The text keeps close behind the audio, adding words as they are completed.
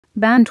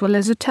Bantwal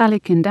is a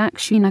taluk in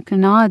Dakshina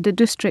Kannada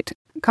district,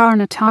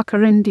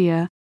 Karnataka,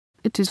 India.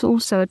 It is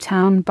also a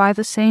town by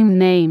the same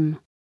name.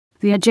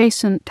 The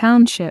adjacent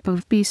township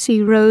of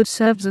BC Road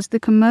serves as the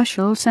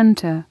commercial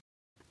centre.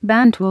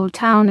 Bantwal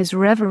town is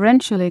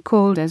reverentially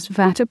called as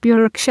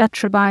Vatapura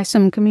Kshetra by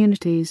some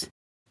communities.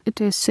 It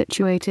is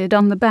situated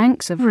on the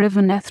banks of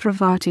River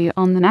Nethravati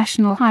on the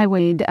National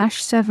Highway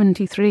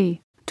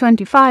 73,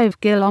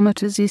 25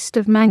 kilometers east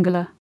of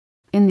Mangalore.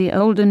 In the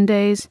olden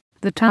days,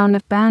 the town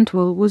of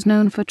Bantwal was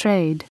known for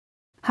trade.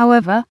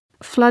 However,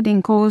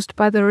 flooding caused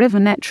by the River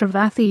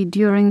Nethravati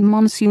during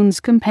monsoons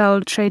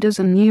compelled traders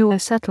and newer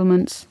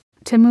settlements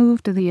to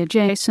move to the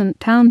adjacent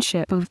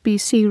township of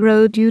BC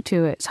Road due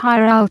to its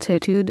higher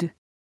altitude.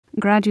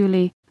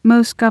 Gradually,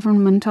 most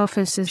government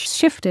offices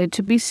shifted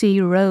to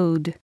BC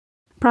Road.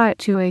 Prior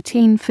to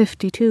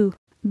 1852,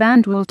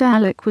 Bantwal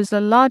Taluk was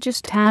the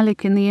largest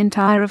taluk in the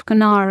entire of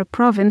Canara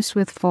Province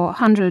with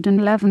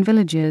 411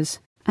 villages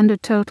and a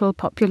total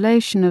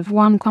population of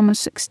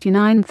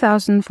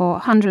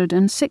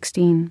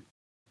 1,69,416.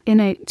 In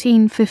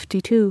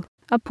 1852,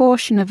 a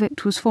portion of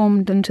it was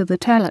formed into the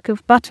Taluk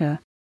of Puttur.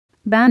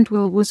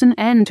 Bantwal was an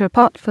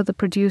enterpot for the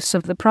produce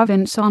of the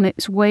province on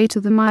its way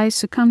to the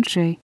Mysore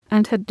Country,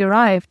 and had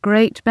derived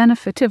great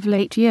benefit of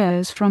late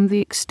years from the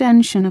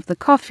extension of the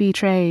coffee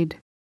trade.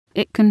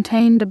 It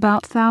contained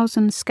about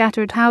 1,000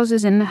 scattered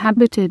houses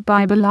inhabited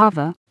by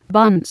Billava,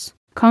 Bunts,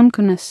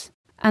 Konkanis,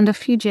 and a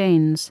few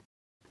Jains.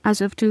 As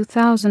of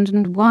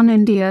 2001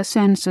 India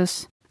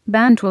census,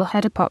 Bantwal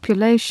had a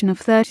population of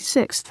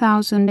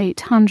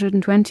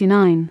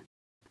 36,829.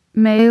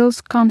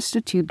 Males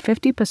constitute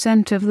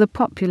 50% of the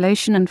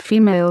population and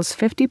females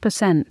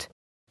 50%.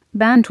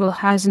 Bantwal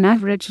has an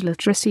average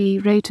literacy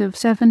rate of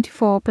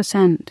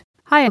 74%,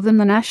 higher than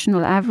the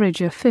national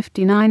average of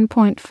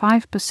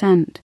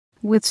 59.5%,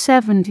 with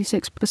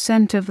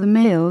 76% of the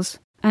males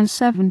and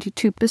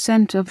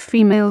 72% of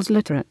females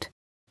literate.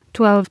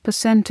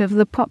 12% of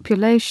the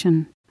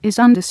population is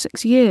under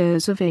 6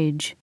 years of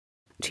age.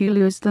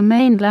 Telugu is the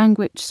main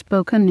language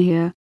spoken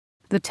here.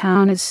 The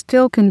town is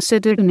still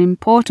considered an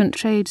important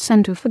trade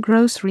centre for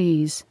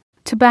groceries,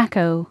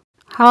 tobacco,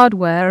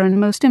 hardware and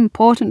most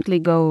importantly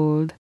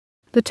gold.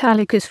 The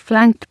taluk is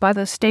flanked by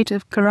the state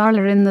of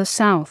Kerala in the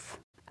south,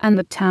 and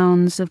the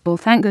towns of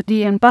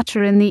Balthangadi and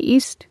Puttur in the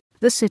east,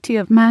 the city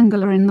of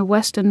Mangalore in the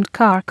west and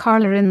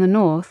Karkala in the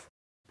north.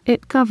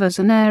 It covers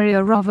an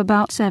area of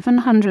about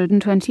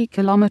 720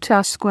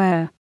 km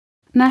square.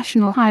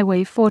 National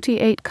Highway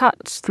 48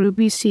 cuts through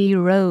BC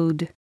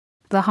Road.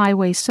 The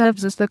highway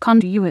serves as the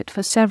conduit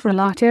for several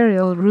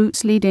arterial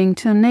routes leading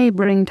to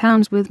neighbouring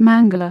towns with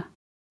Mangalore.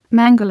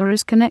 Mangalore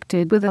is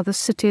connected with other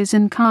cities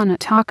in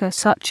Karnataka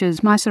such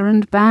as Mysore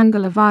and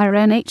Bangalore via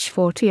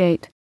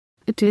NH48.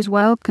 It is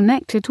well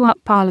connected to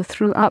Uppala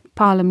through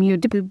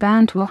Uppala-Mudipu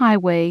Bantwal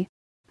Highway.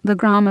 The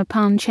Grama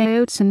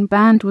Panchayats in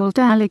Bantwal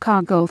Taluk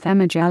are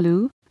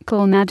Gulthemajalu,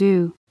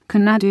 Kulnadu,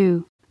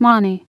 Kannadu,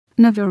 Mani,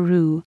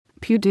 Navaru,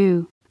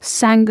 Pudu,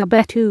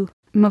 Sangabetu,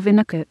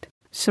 Mavinakat,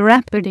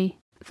 Sarapadi,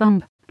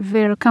 Thumb,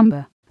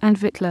 Virakumba, and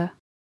Vitla.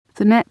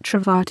 The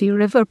Netravati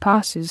river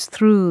passes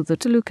through the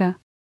taluka.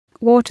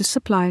 Water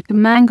supply to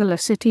Mangalore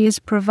city is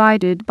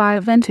provided by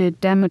a vented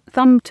dam at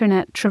Thumb to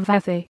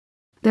Netravathi.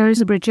 There is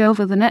a bridge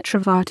over the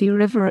Netravati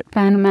river at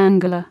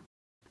Mangalore.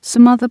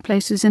 Some other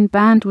places in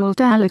Bantwal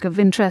Taluk of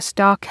interest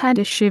are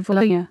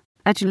Kadashivalaya,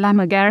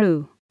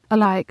 Ajalamagaru,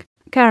 alike,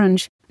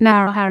 Karanj,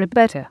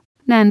 Naraharibeta,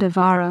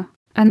 Nandavara,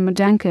 and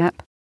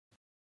Madankap.